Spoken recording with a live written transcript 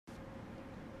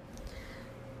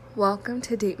Welcome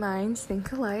to Deep Minds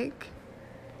Think Alike.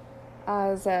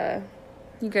 As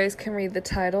you guys can read the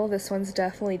title, this one's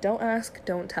definitely Don't Ask,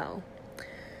 Don't Tell.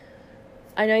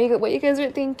 I know what you guys are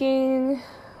thinking.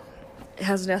 It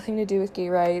has nothing to do with gay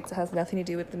rights. It has nothing to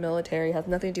do with the military. It has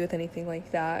nothing to do with anything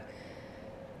like that.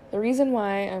 The reason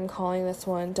why I'm calling this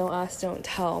one Don't Ask, Don't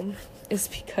Tell is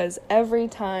because every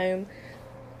time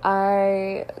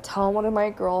I tell one of my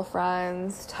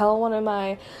girlfriends, tell one of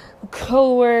my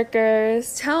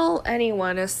coworkers, tell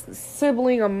anyone, a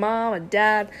sibling, a mom, a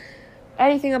dad,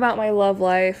 anything about my love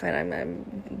life, and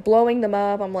I'm blowing them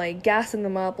up, I'm like gassing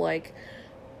them up, like,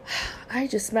 I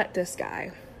just met this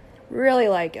guy, really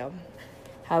like him,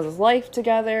 has his life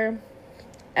together,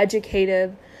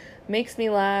 educated, makes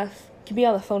me laugh, can be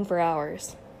on the phone for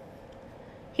hours.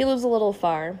 He lives a little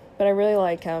far, but I really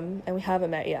like him, and we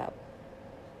haven't met yet.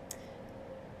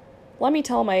 Let me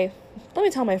tell my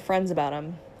friends about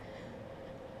him.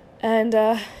 And,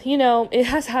 it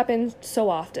has happened so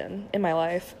often in my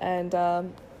life.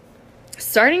 And,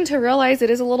 starting to realize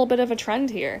it is a little bit of a trend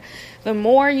here. The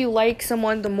more you like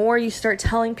someone, the more you start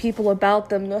telling people about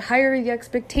them, the higher the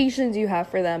expectations you have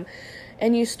for them.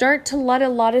 And you start to let a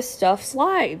lot of stuff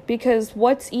slide. Because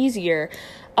what's easier?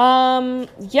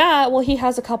 He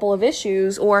has a couple of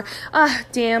issues, or,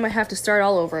 damn, I have to start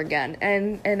all over again.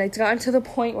 And it's gotten to the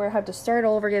point where I have to start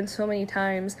all over again so many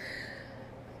times.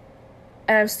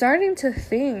 And I'm starting to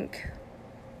think,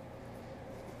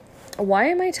 why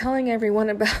am I telling everyone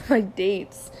about my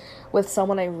dates with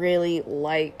someone I really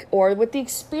like, or with the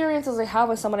experiences I have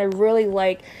with someone I really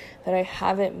like that I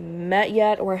haven't met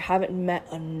yet, or haven't met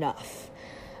enough?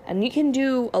 And you can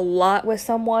do a lot with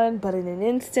someone, but in an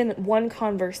instant, one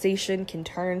conversation can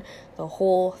turn the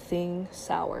whole thing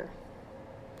sour.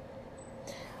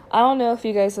 I don't know if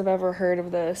you guys have ever heard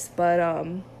of this, but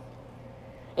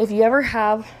if you ever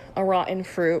have a rotten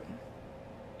fruit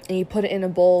and you put it in a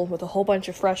bowl with a whole bunch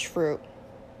of fresh fruit,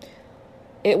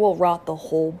 it will rot the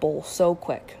whole bowl so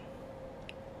quick.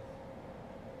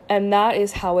 And that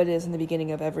is how it is in the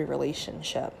beginning of every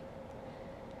relationship.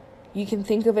 You can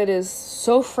think of it as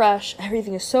so fresh,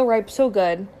 everything is so ripe, so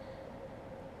good.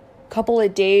 Couple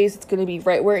of days, it's going to be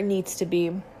right where it needs to be.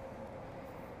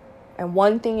 And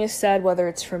one thing is said, whether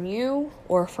it's from you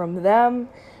or from them,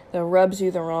 that rubs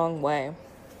you the wrong way.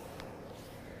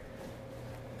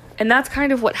 And that's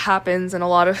kind of what happens in a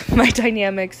lot of my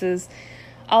dynamics is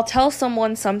I'll tell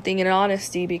someone something in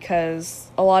honesty because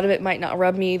a lot of it might not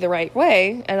rub me the right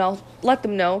way, and I'll let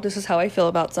them know this is how I feel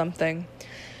about something.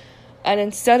 And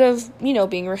instead of,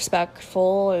 being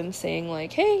respectful and saying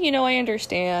like, hey, I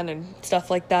understand and stuff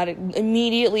like that,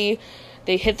 immediately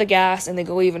they hit the gas and they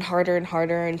go even harder and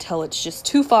harder until it's just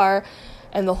too far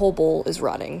and the whole bowl is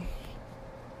rotting.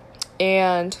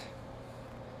 And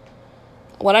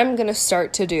what I'm going to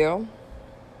start to do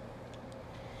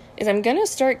is I'm going to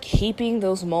start keeping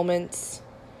those moments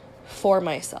for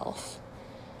myself.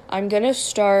 I'm going to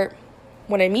start,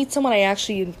 when I meet someone I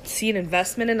actually see an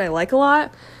investment in, I like a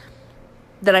lot,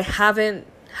 that I haven't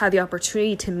had the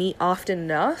opportunity to meet often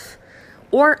enough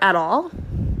or at all.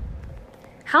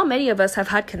 How many of us have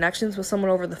had connections with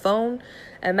someone over the phone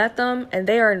and met them and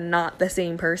they are not the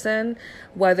same person?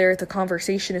 Whether the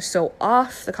conversation is so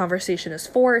off, the conversation is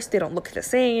forced, they don't look the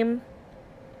same,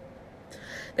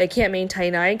 they can't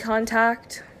maintain eye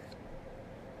contact,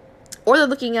 or they're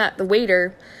looking at the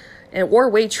waiter or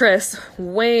waitress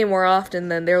way more often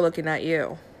than they're looking at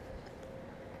you.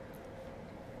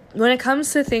 When it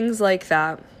comes to things like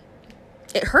that,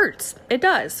 it hurts. It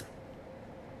does.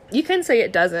 You can say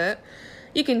it doesn't.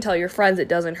 You can tell your friends it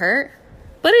doesn't hurt.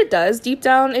 But it does. Deep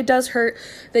down, it does hurt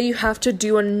that you have to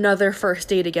do another first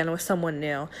date again with someone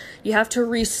new. You have to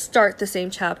restart the same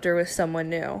chapter with someone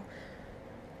new.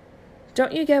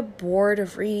 Don't you get bored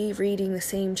of rereading the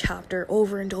same chapter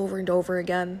over and over and over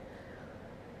again?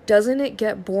 Doesn't it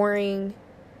get boring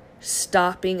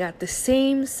stopping at the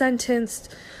same sentence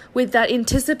with that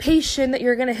anticipation that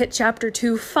you're going to hit chapter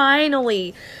 2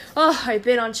 finally? Oh, I've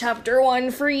been on chapter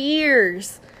 1 for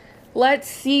years. Let's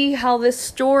see how this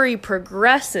story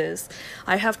progresses.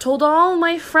 I have told all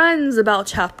my friends about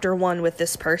chapter 1 with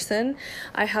this person.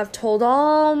 I have told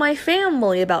all my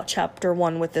family about chapter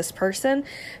 1 with this person.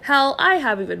 Hell, I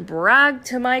have even bragged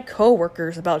to my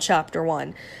coworkers about chapter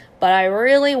 1. But I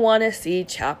really want to see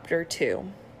chapter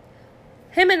 2.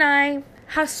 Him and I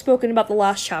have spoken about the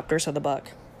last chapters of the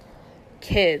book.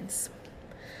 Kids.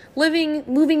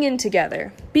 Moving in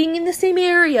together. Being in the same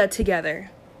area together.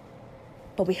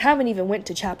 But we haven't even went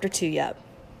to chapter 2 yet.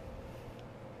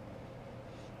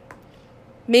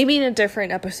 Maybe in a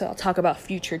different episode I'll talk about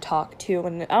future talk too.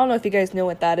 And I don't know if you guys know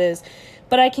what that is,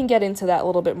 but I can get into that a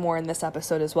little bit more in this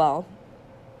episode as well.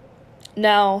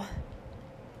 Now,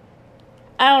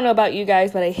 I don't know about you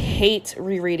guys, but I hate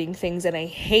rereading things and I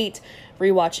hate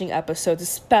rewatching episodes,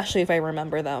 especially if I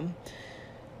remember them.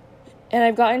 And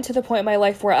I've gotten to the point in my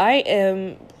life where I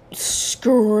am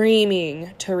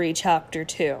screaming to read chapter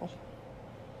 2.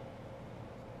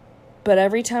 But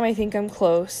every time I think I'm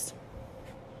close,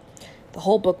 the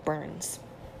whole book burns.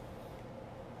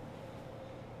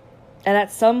 And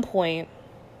at some point,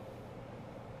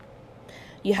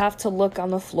 you have to look on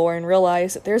the floor and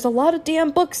realize that there's a lot of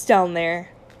damn books down there.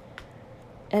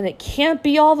 And it can't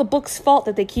be all the books' fault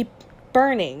that they keep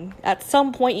burning. At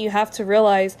some point, you have to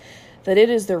realize that it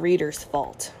is the reader's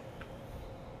fault.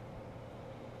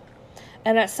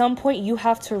 And at some point, you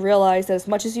have to realize that as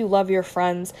much as you love your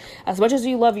friends, as much as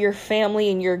you love your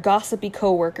family and your gossipy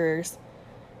coworkers,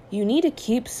 you need to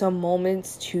keep some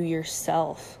moments to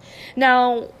yourself.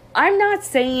 Now, I'm not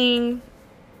saying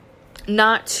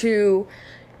not to,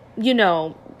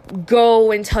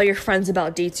 go and tell your friends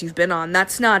about dates you've been on.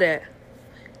 That's not it.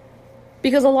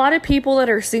 Because a lot of people that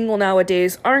are single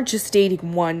nowadays aren't just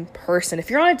dating one person. If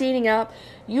you're on a dating app,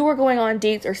 you are going on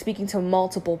dates or speaking to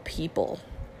multiple people.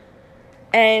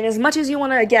 And as much as you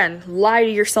want to, again, lie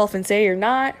to yourself and say you're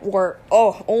not, or,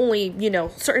 only,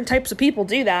 certain types of people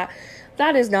do that,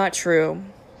 that is not true.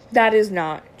 That is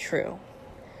not true.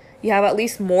 You have at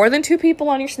least more than 2 people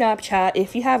on your Snapchat.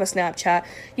 If you have a Snapchat,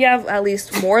 you have at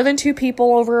least more than 2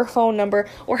 people over a phone number,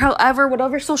 or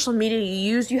whatever social media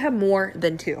you use, you have more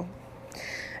than 2.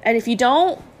 And if you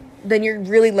don't, then you're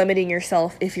really limiting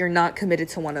yourself if you're not committed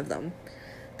to one of them.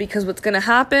 Because what's going to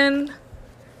happen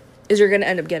is you're going to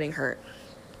end up getting hurt.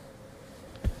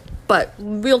 But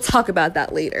we'll talk about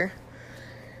that later.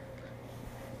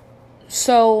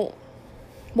 So,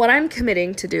 what I'm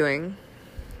committing to doing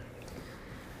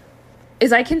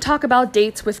is I can talk about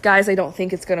dates with guys I don't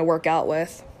think it's going to work out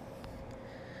with.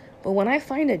 But when I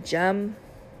find a gem,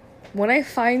 when I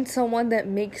find someone that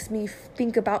makes me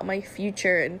think about my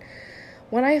future, and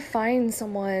when I find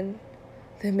someone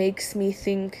that makes me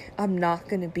think I'm not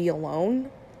going to be alone,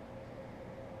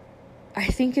 I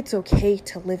think it's okay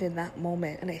to live in that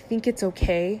moment. And I think it's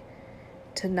okay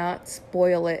to not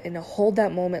spoil it and to hold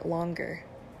that moment longer.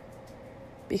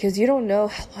 Because you don't know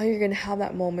how long you're going to have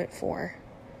that moment for.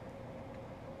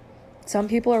 Some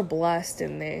people are blessed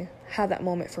and they have that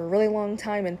moment for a really long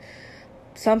time. And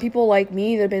some people like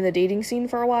me that have been in the dating scene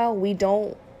for a while, we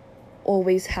don't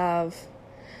always have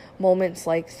moments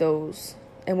like those.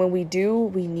 And when we do,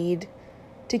 we need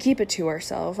to keep it to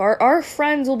ourselves. Our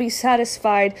friends will be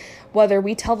satisfied whether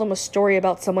we tell them a story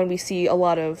about someone we see a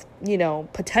lot of,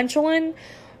 potential in,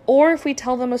 or if we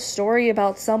tell them a story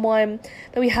about someone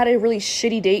that we had a really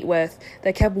shitty date with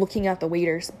that kept looking at the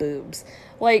waiter's boobs.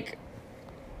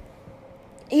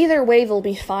 Either way, they'll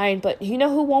be fine, but you know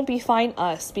who won't be fine?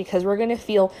 Us, because we're gonna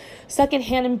feel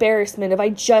secondhand embarrassment if I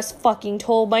just fucking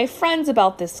told my friends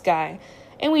about this guy.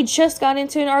 And we just got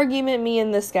into an argument, me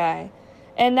and this guy.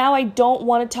 And now I don't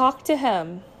want to talk to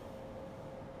him.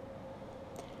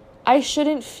 I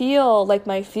shouldn't feel like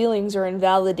my feelings are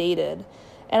invalidated.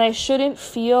 And I shouldn't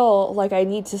feel like I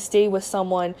need to stay with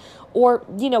someone or,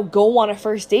 go on a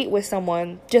first date with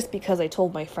someone just because I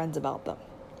told my friends about them.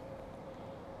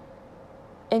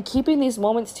 And keeping these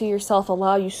moments to yourself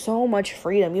allow you so much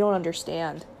freedom you don't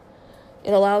understand.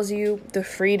 It allows you the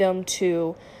freedom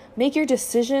to make your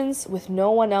decisions with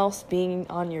no one else being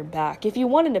on your back. If you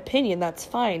want an opinion, that's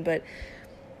fine, but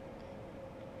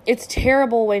it's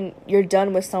terrible when you're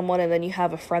done with someone and then you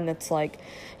have a friend that's like,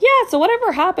 yeah, so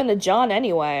whatever happened to John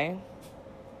anyway?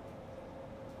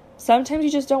 Sometimes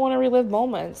you just don't want to relive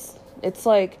moments. It's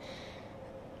like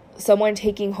someone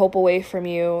taking hope away from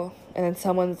you, and then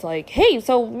someone's like, hey,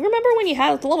 so remember when you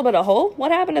had a little bit of hope?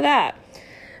 What happened to that?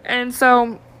 And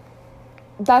so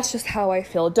that's just how I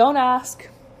feel. Don't ask.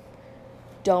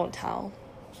 Don't tell.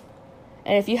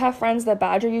 And if you have friends that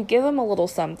badger you, give them a little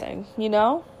something,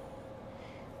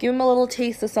 Give them a little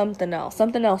taste of something else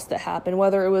that happened,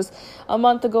 whether it was a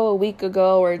month ago, a week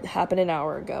ago, or it happened an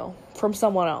hour ago from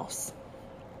someone else.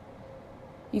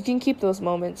 You can keep those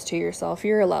moments to yourself.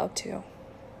 You're allowed to.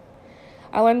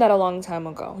 I learned that a long time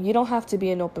ago. You don't have to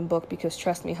be an open book because,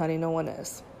 trust me, honey, no one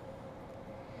is.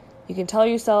 You can tell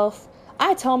yourself,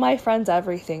 I tell my friends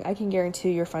everything. I can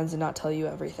guarantee your friends do not tell you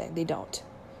everything. They don't.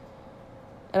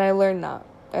 And I learned that.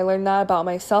 I learned that about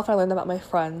myself. I learned that about my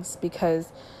friends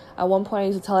because at one point I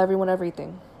used to tell everyone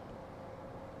everything.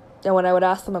 And when I would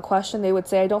ask them a question, they would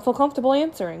say, I don't feel comfortable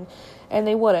answering. And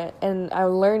they wouldn't. And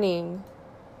I'm learning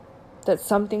that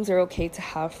some things are okay to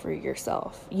have for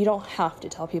yourself. You don't have to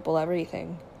tell people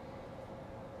everything.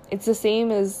 It's the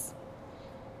same as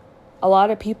A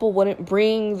lot of people wouldn't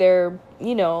bring their,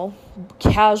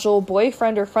 casual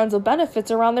boyfriend or friends with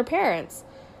benefits around their parents.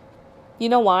 You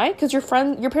know why? Because your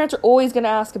parents are always going to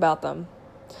ask about them.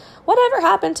 Whatever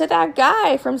happened to that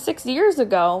guy from 6 years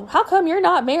ago? How come you're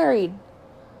not married?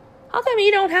 How come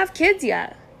you don't have kids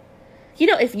yet?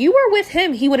 If you were with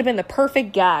him, he would have been the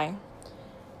perfect guy.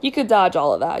 You could dodge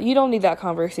all of that. You don't need that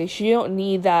conversation. You don't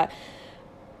need that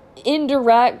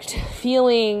indirect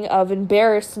feeling of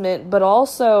embarrassment, but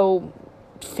also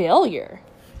failure.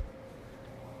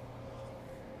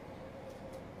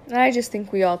 And I just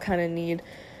think we all kind of need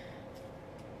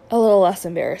a little less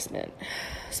embarrassment,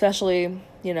 especially,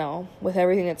 with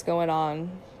everything that's going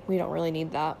on. We don't really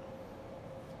need that.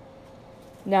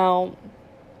 Now,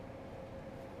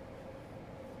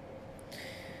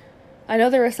 I know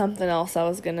there was something else I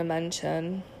was going to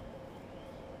mention.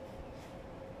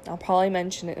 I'll probably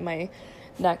mention it in my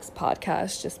next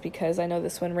podcast just because I know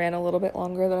this one ran a little bit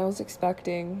longer than I was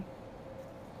expecting.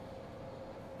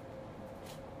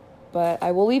 But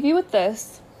I will leave you with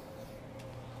this.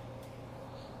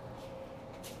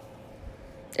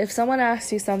 If someone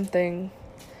asks you something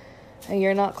and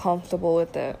you're not comfortable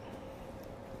with it,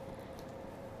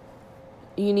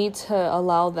 you need to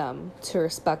allow them to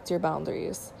respect your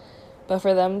boundaries. But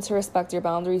for them to respect your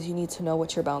boundaries, you need to know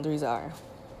what your boundaries are.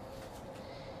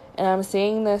 And I'm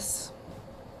saying this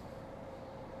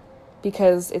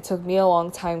because it took me a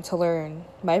long time to learn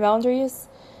my boundaries,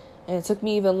 and it took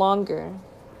me even longer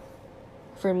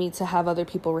for me to have other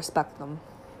people respect them.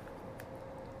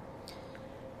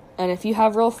 And if you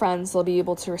have real friends, they'll be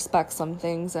able to respect some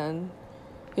things, and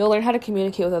you'll learn how to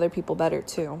communicate with other people better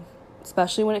too.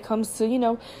 Especially when it comes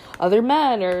to, other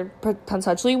men or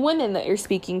potentially women that you're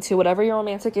speaking to, whatever your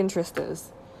romantic interest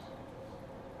is.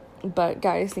 But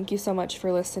guys, thank you so much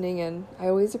for listening, and I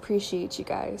always appreciate you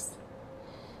guys.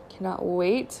 Cannot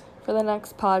wait for the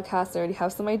next podcast. I already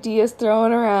have some ideas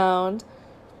thrown around.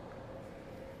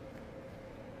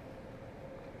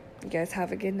 You guys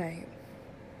have a good night.